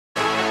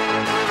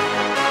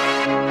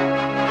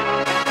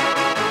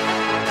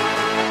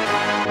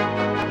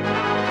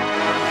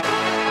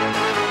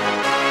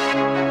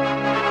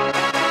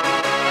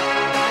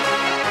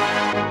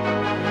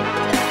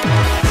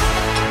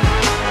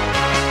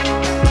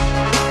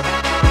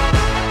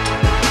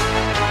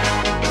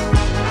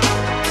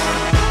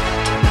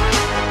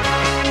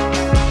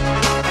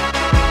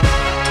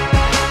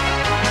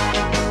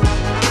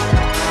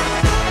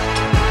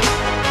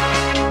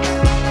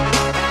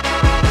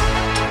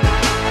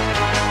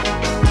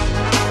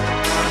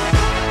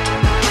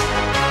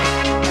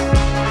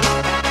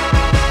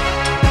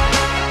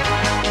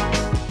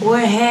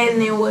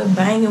happening? What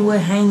banging? What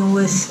hanging?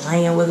 What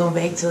slaying? Welcome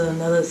back to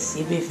another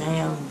Sippi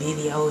fam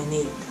video and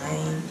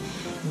everything.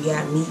 We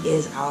got me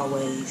as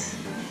always.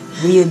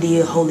 Real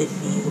deal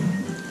Holyfield.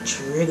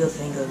 Trigger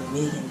finger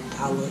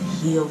 $1,000,000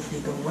 heel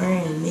figure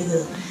wearing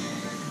nigga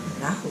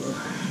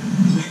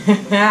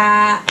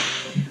 $1.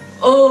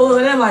 Oh,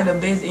 that's like the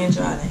best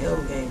intro I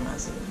ever gave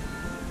myself.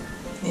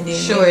 And then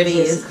sure it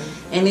is.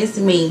 And it's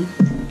me,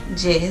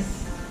 Jess.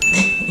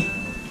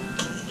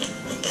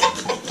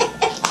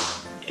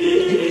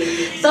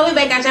 So we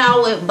back at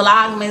y'all with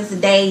Vlogmas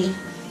day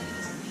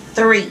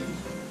 3.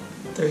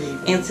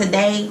 And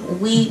today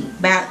we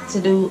about to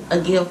do a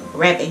gift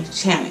wrapping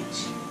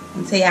challenge.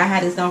 I'm tell y'all how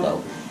this gonna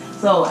go.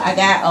 So I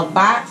got a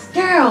box,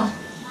 girl.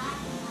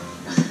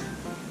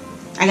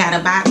 I got a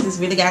box. This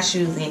really got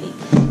shoes in it.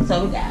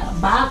 So we got a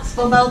box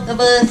for both of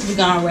us. We're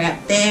gonna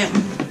wrap that.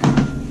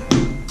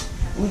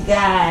 We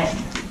got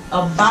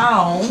a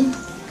ball.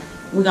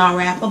 We're gonna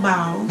wrap a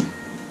ball.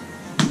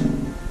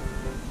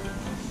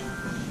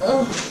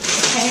 Oh,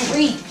 can't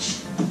reach.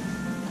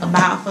 A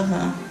ball for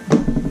her.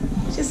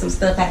 Just some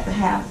stuff at the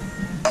house.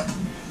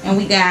 And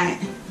we got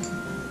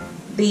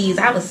these.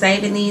 I was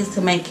saving these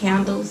to make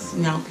candles.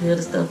 You know, peel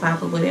the stuff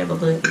off or whatever.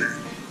 But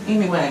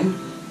anyway,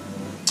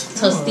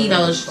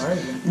 Tostitos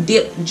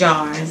dip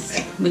jars.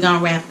 We're gonna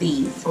wrap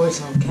these. Or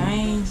some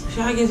canes.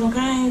 Should I get some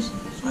canes?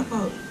 Swipe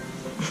up.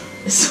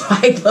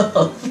 Swipe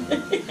up.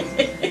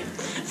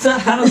 So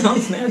I was on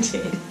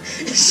Snapchat.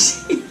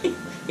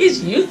 It's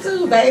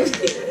YouTube, baby.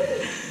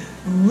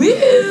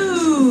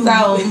 Woo!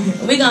 So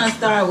we're gonna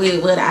start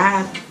with what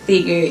I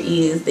figure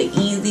is the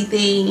easy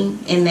thing,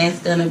 and that's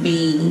gonna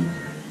be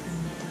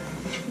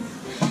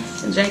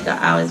Draco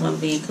always want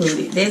to be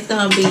included. That's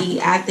gonna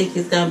be, I think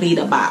it's gonna be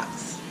the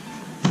box.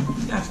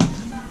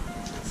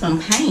 Some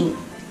paint.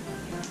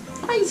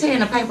 Why are you tearing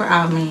the paper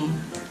off, man?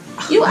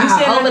 You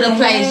are all over the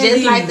place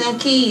just like them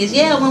kids.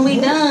 Yeah, when we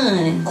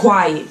done.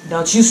 Quiet.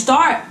 Don't you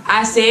start.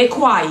 I said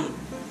quiet.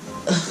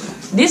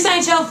 This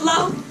ain't your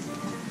flow.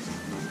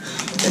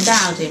 The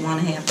dog just want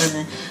to have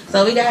fun.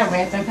 So we got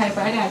wrapping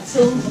paper. I got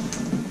 2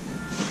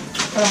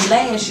 from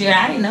last year.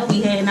 I didn't know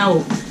we had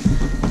no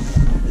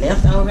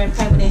leftover wrapping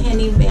paper that hadn't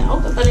even been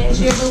open for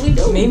last year, but we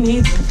do. Me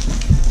neither.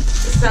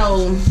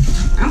 So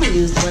I'm going to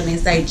use the one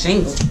that say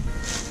Jingle.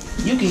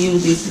 You can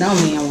use this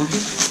snowman one.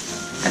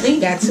 I think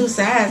you got 2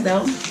 sides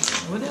though.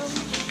 Whatever.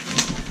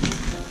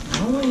 I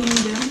don't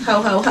use that.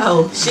 Ho, ho,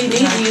 ho. She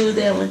needs to use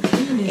that one.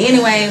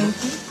 Anyway,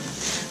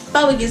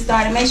 before we get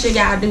started, make sure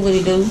y'all do what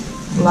you do.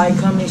 Like,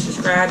 comment,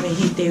 subscribe, and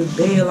hit that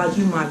bell like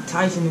you Mike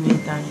Tyson and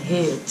everything.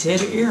 Hell, tear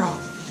the ear off.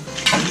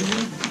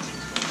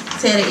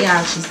 Tear the ear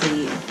off, she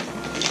said.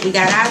 We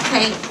got our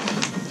tape.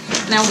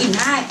 Now, we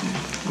not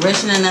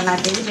rushing or nothing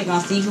like that. We just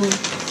gonna see who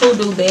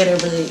do better,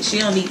 but she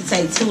don't need to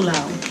take too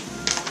long.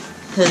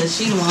 Because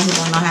she the one who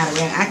don't know how to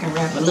rap. I can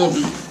rap a little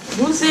bit.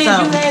 Who said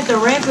you had to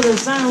rap it a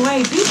certain way?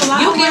 People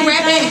always you can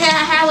rap it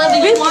however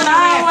you want to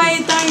rap it. People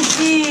always think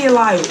shit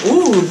like,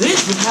 ooh,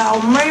 this is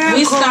how America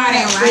we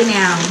starting right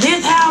now.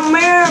 This how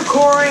America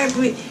rap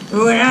it.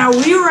 Now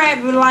we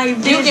rap it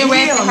like this. You can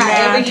rap it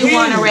however you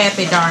want to rap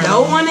it, darling.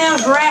 No one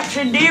else raps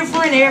it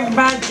different.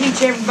 Everybody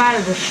teach everybody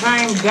the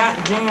same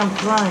goddamn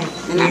thing.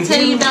 And I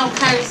tell you, don't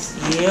curse.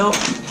 Yep.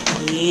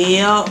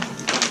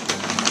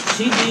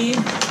 She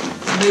did.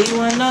 But you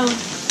wanna know?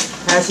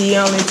 Now she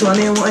only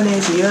 21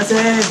 and she a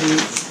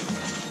savage.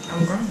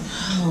 I'm grown.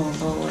 Oh,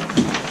 Lord.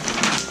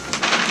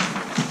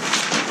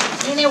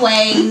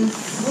 Anyways.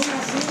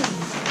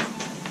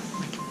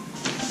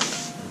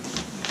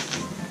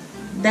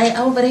 They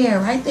over there,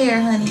 right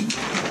there, honey.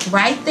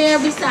 Right there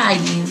beside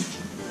you.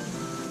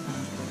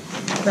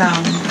 So,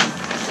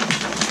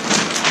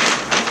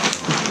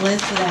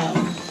 let's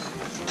go.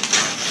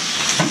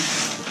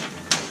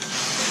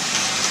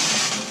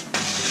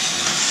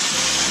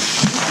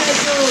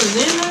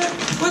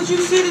 What you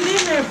sit it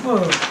in there for?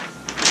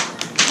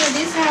 Because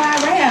this is how I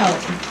rap.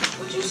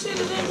 What you sit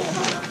it in there for?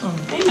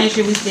 Let me make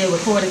sure we still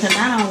recording because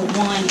I don't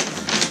want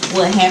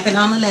what happened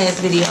on the last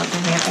video to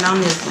happen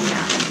on this one,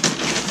 y'all.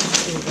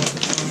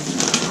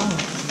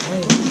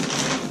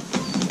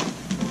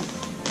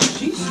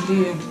 She's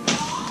still.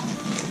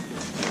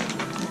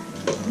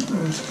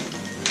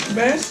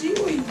 Bad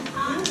seaweed.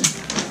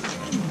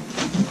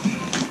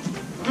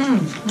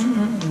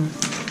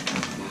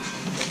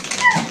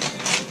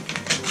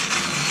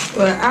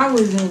 Well, I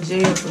was in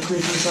jail for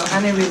Christmas, so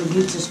I didn't really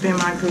get to spend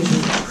my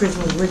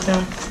Christmas with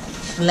them.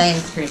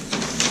 Last Christmas.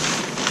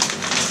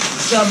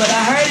 So, but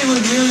I heard it was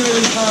really,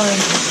 really fun.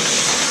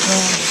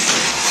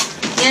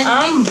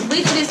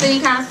 We do this thing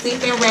called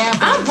Sip and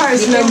Rap. I'm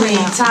personally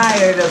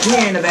tired of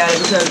hearing about it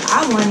because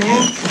I went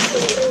there.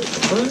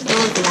 It was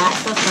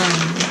lots of fun.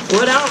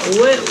 What I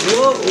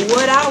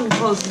was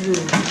supposed to do?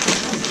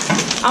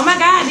 Oh my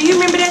God! Do you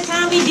remember that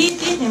time we did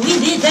this and we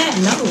did that?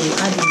 No,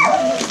 I did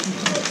not.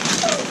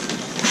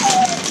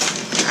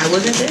 I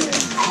wasn't there.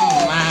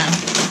 Oh my.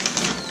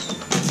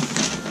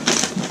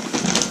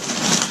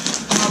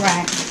 All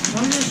right.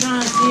 I'm just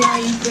trying to see how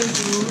you think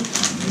you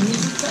need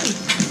to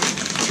face.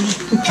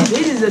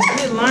 This is a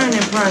good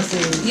learning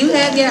process. You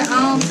have your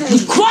own Be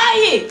taste.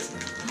 quiet!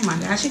 Oh my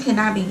gosh, you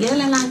cannot be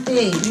yelling like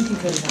that. You can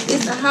cut it out.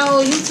 It's a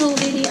whole YouTube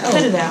video.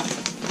 Cut it out.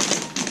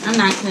 I'm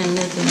not cutting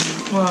nothing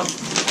out. Well,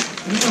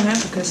 you don't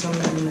have to cut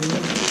something out in a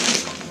minute.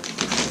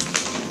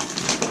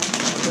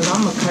 Because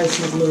I'm going to curse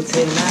this little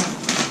tail out.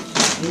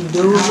 You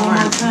do it one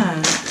more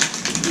time.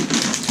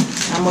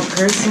 I'm going to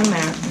curse him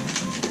out.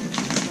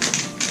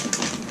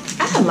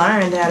 I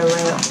learned how to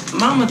rap.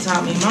 Mama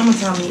taught me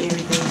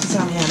everything. She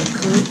taught me how to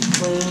cook,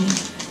 clean,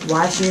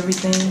 watch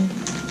everything,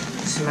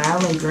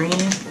 smile and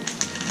grin.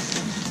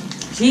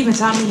 She even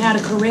taught me how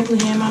to correctly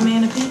hand my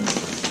man a pen.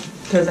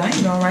 Because I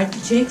ain't gonna write the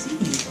checks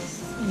either.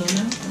 You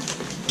know?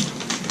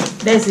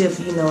 That's if,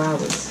 you know, I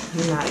was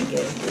not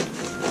gay.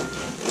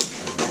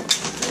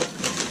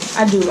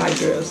 I do like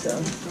girls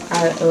though.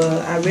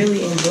 I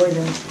really enjoy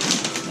them.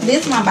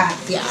 This my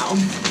box, y'all.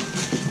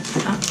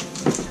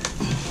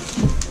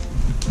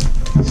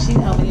 She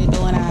over there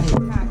doing all this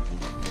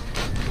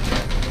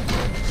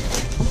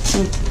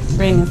talking.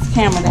 Bring this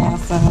camera down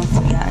some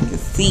so y'all can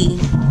see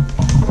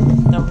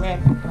the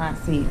wrapping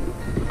process.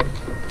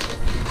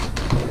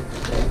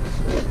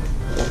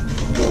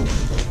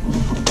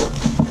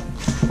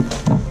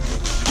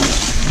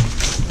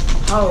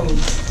 Oh.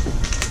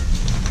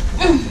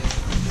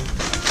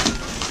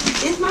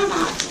 It's my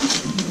box.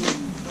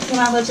 Can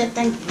I let you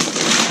think? I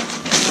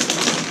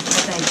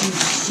think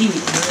you shit,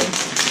 bro.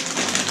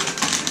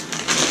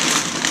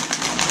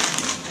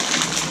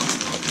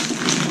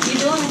 You're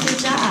doing a good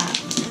job.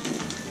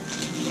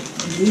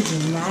 This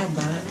is my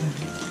box.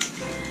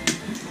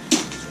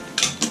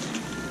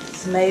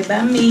 It's made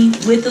by me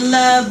with the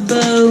love,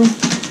 boo.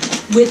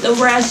 With the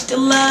rush to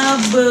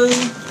love, boo.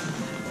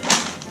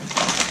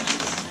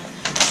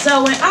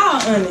 So in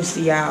all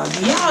honesty, y'all, do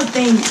y'all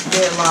think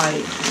that,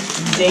 like,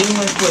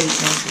 genuine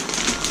questions,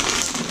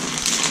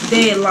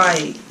 that,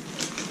 like,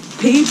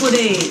 people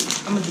that,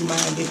 I'm gonna do mine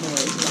a different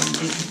way, because I'm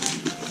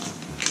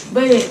different.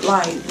 But,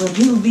 like, when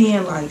people be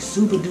in, like,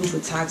 super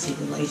duper toxic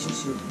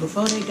relationships,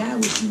 before they got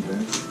with you, bro,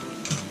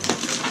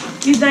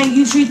 you think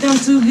you treat them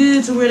too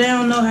good to where they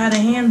don't know how to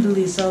handle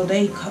it, so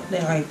they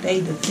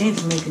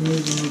defense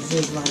mechanism is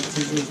just, like,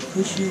 to just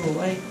push you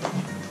away.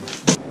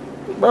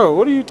 Bro,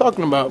 what are you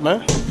talking about,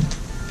 man?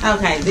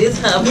 Okay, this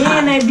her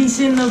Then they be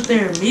sitting up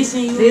there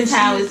missing you. This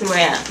how it's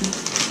wrapped.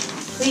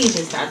 Please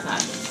just stop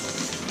talking.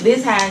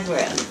 This how it's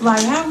wrapped.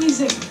 Like, how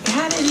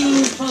that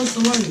even supposed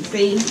to work?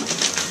 See?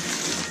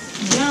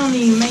 That don't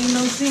even make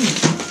no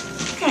sense.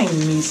 You can't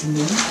miss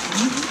me.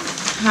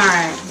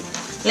 Alright.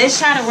 Let's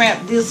try to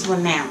wrap this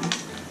one now.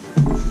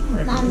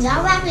 Mom,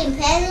 y'all wrapping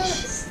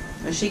presents?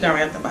 Well, she gonna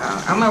wrap the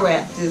ball. I'm gonna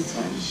wrap this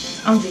one.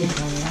 I'm just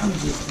playing.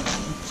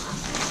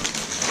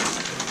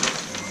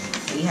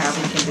 See how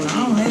we can do I it.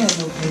 don't have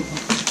no paper.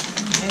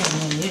 I don't have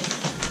none yet.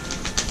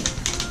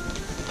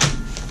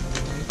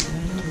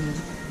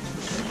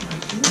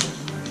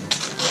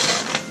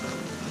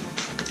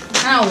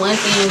 I know one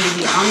thing when you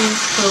be on the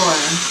store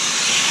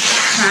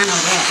trying to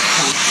wrap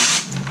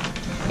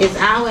something, it's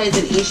always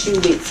an issue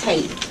with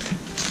tape.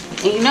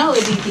 And you know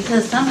it be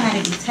because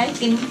somebody be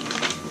taking it.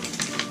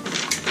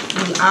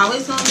 You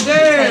always gonna lose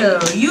Girl,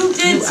 tape. you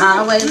did You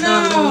always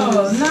gonna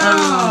lose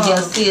your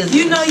scissors.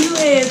 You know you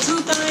had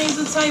 2 things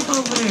of tape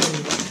over there.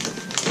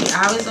 You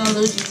always gonna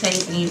lose your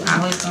tape and you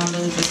always gonna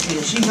lose your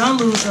scissors. She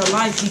gonna lose her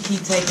life. She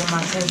keep taking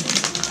my tape.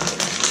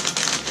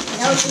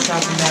 No, She's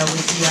talking about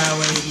what she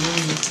always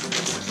lose.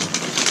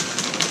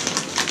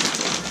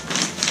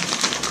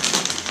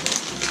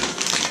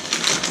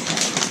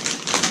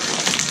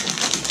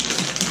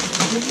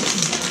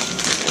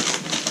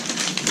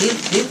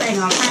 This ain't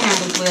gonna turn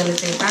out as well as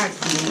that box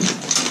did.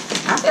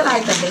 I feel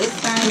like the best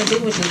thing to do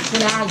is just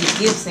put all your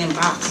gifts in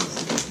boxes.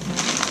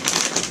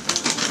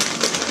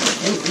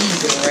 It's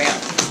easy to wrap.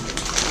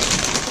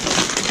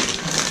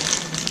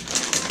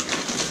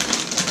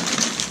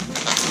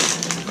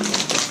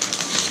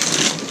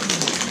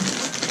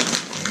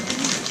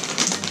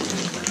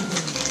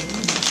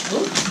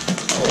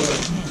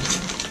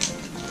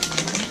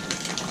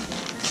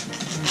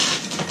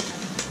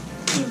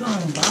 You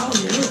gonna ball it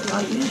up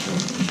like this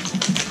one.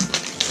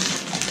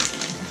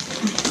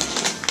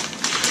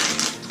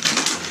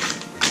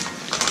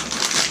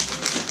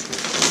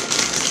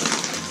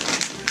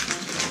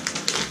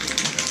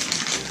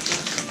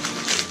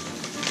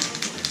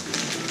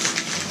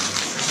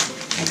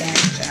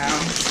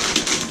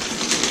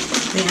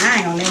 See, I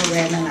ain't gonna never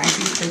wear nothing like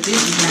this because this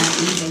is not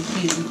even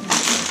cute.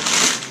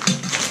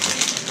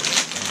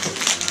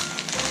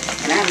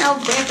 And I know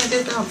Becca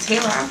just gonna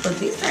tear off, but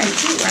this ain't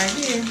cute right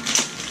here.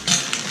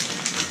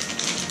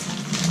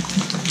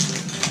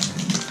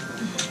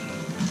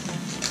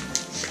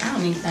 I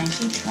don't even think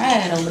she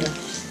tried over there.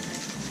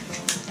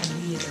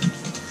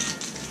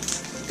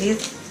 This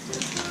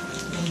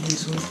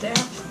was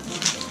that.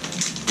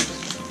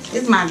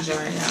 is my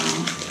jar,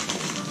 y'all.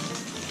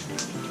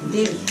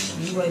 This.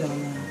 You wait on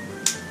that.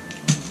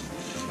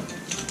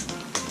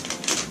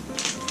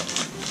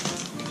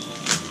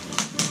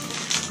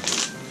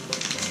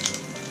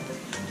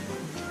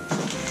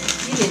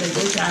 You did a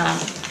good job.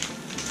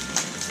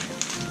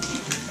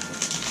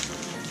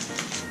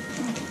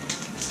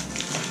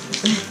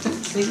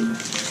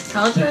 360.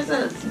 Hold yours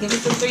up. Give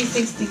it to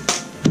 360.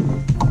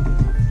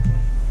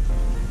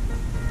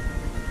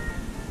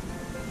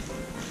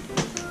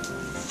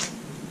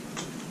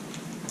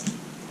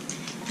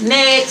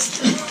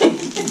 Next.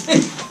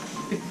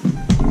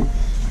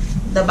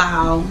 The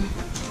ball.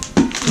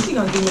 She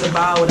gonna give me the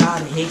ball with all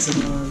the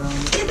hexagons on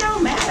it. It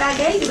don't matter. I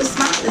gave you the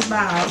smallest ball.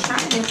 I was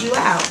trying to help you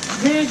out.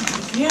 Girl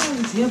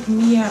was helping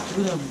me out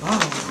with a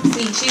ball.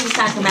 See, she was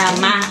talking about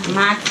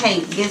my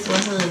cake. Guess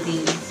what hers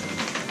is?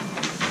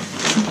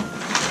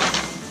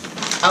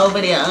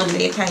 Over there under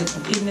that cake.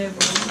 It never.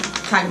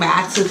 Talking about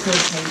I took her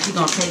tape. She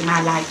gonna take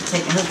my life for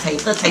taking her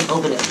tape. Her tape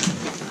over there.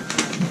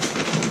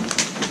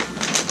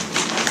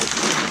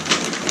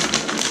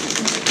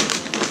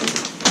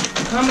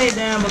 Comment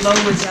down below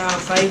what y'all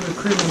favorite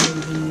Christmas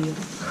movie is.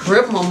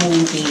 Christmas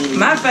movie.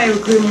 My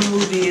favorite Christmas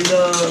movie is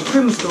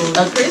Christmas Story.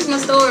 A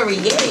Christmas Story,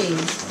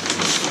 yes.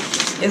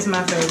 It's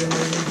my favorite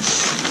movie.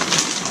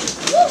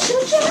 You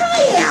shoot your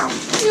eye out.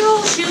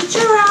 You shoot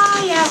your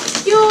eye out.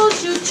 You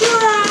shoot your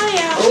eye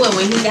out. Oh, and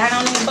when he got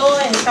on that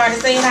boy and started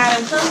saying how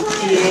to come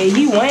on. Yeah,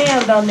 he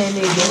whammed on that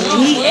nigga.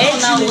 We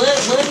don't know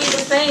what he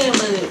was saying,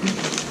 but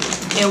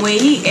and when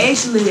he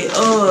actually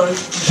almost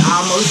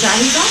shot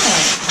his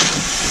eye.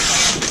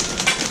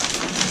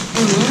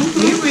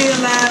 He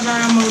realized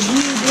I almost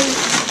did that.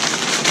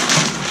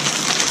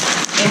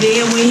 And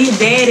then when his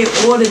daddy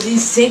ordered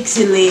this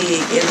sexy leg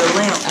as a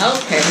lamp.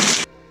 okay.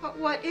 But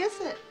what is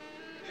it?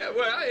 Yeah,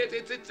 well,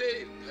 it's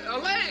a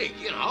leg,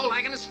 you know,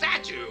 like in a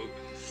statue.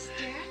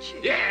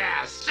 Statue?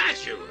 Yeah,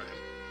 statue.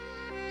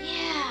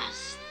 Yeah,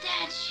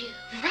 statue.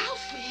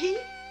 Ralphie?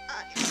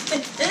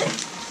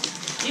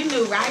 You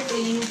knew right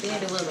when you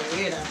said it was a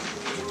weirdo.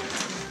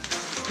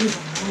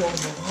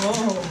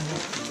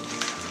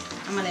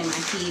 I'm gonna let my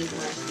kids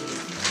watch this.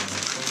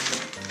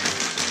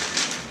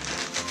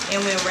 And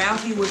when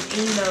Ralphie was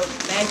eating the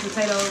mashed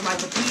potatoes like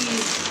a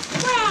kid,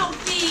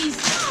 Ralphie,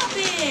 stop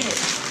it!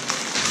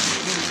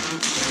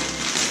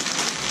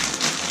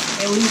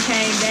 And when he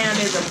came down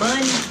as a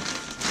bunny,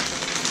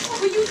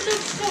 oh, you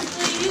look so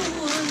good, you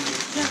would.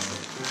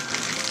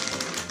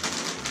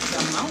 The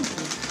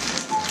monkey.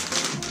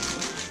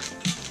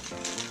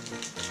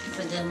 It's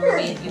a good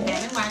movie. If you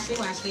haven't watched it,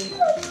 watch it.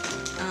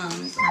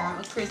 It's called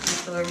A Christmas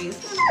Story. It's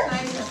been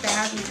played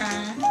 1,000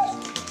 times.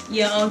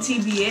 Yeah, on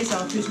TBS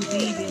on Christmas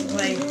Eve it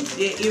play.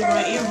 It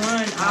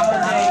run all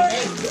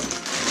day.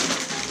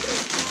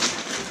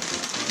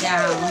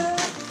 Y'all.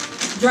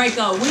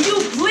 Draco, will you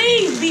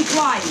please be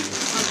quiet?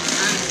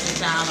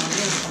 Y'all on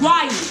this.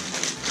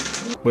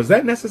 Quiet. Was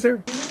that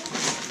necessary? I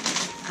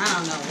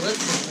don't know what's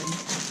going on.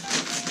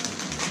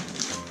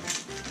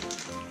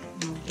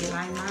 I'm gonna get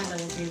like mine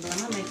though. I'm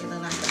gonna make it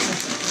look like a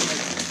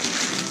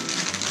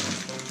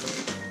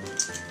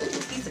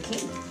piece of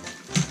candy.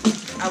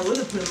 I would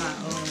have put my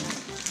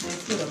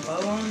just put a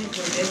bow on it,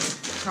 but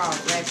that's called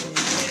wrapping it.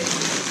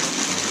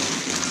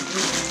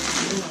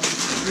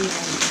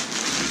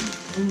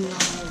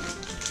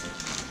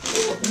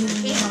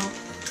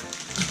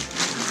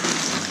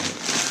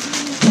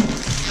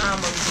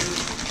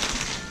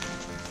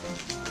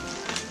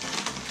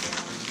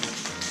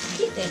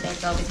 Get that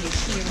back over here,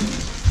 Kira.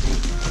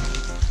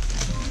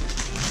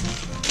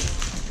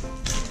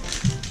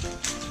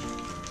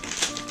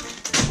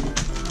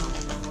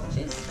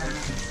 Just stop.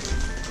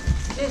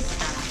 Just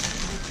stop.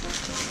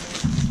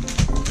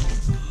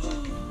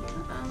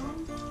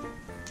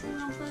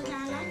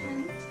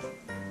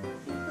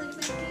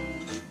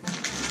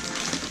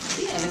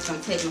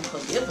 Some technical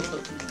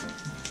difficulties.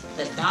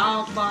 The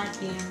dog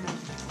barking,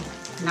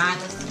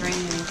 Nyla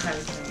screaming and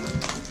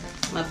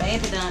cursing. My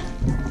baby done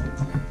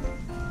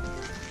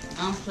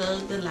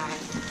unplugged the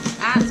light.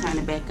 I'll turn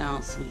it back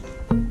on, sweet.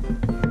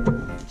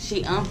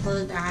 She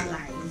unplugged our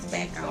light. It's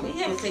back on. We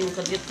haven't seen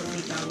technical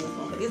difficulties on this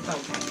one, but it's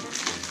okay.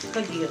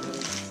 Forgive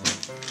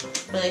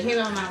us. But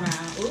here on my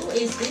round. Ooh,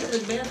 it still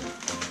looks better.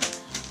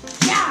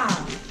 Yeah!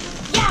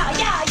 Yeah,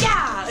 yeah,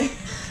 yeah!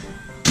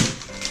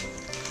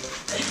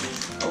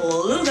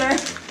 Oh, look at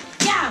her.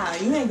 Yeah,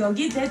 you ain't gonna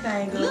get that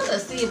thing good. Little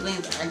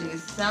siblings are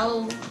just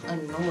so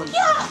annoying.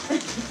 Yeah!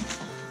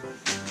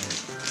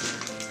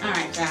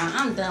 Alright, y'all,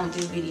 I'm done with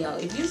this video.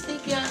 If you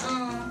stick your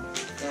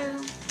girl,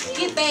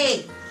 get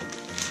back.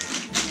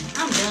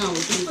 I'm done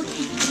with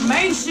this.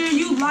 Make sure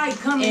you like,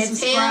 comment, And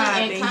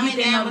subscribe, and comment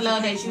hit down below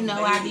that notification you know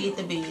bell. I did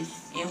the best.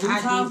 And who I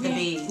did talking? the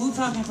best. Who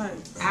talking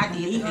first? I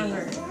did Me the or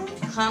best.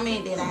 her?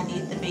 Comment that I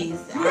did the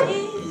best.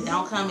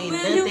 Don't comment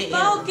Will you nothing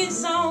else.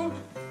 focus on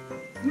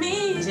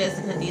me?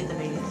 Jessica did the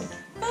best.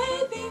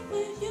 Baby,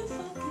 will you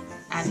focus?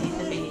 I did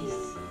the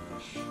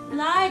best.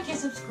 Like and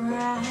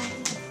subscribe.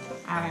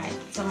 Alright,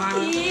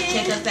 tomorrow,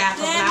 check us out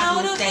for that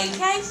Vlogmas Day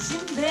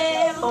notification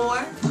bell.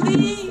 4.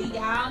 Please. See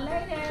y'all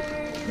later.